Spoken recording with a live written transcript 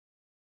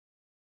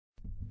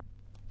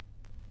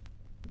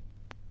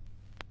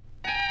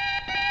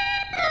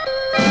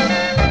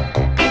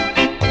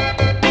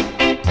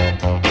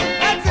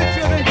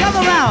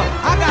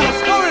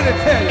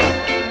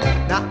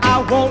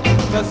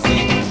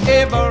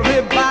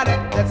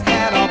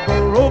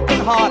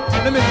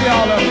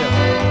all of you.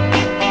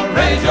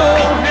 Raise your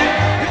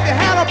hand. If you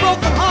had a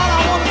broken heart, I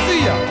want to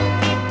see you.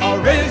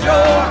 Raise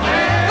your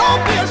hand.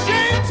 Don't be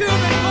ashamed to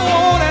go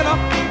on and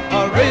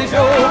raise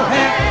your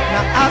hand.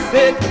 Now I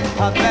said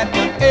that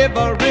to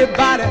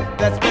everybody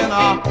that's been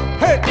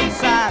hurt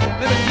inside.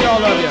 Let me see all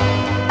of you.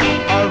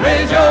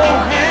 Raise your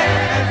hand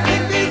and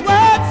sing these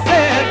words.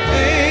 Said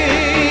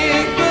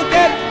things will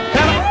get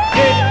better.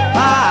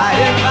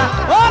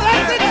 Oh,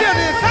 that's it,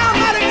 children. It sounds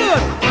mighty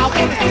good. I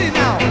want to see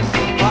now.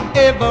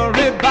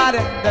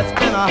 Everybody that's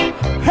been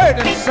hurt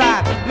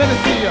inside. Let me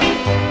see you.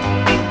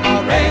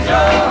 Raise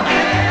your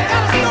hand. I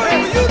got a story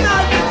for you now,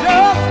 if you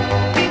just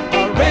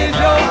raise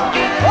your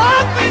hand.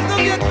 Oh, things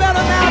will get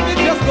better now if you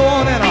just go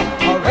on and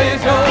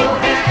raise your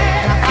hand.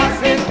 Now I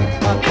said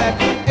that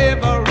to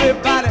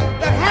everybody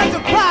that had to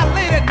cry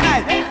late at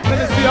night. Let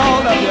me see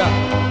all of you.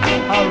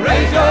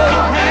 Raise your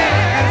hand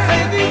and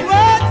say these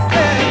words.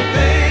 Say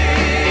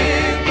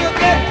things will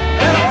get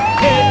better.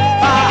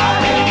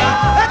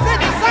 That's it.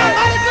 It sounds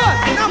mighty good.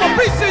 Now I'm gonna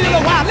preach to you a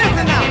little while.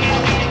 Listen now.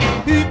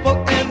 People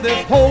in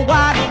this whole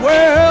wide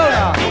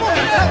world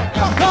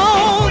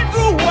going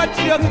through what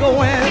you're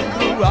going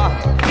through,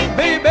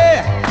 baby.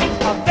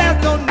 There's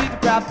no need to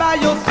cry by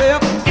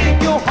yourself.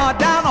 Take your heart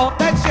down off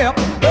that shelf.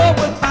 God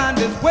will find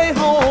his way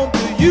home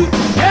to you.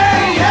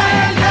 Yeah,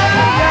 yeah,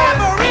 yeah,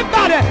 yeah.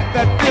 Everybody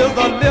that feels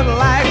a little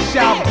like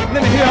shouting,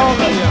 let me hear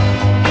all of you.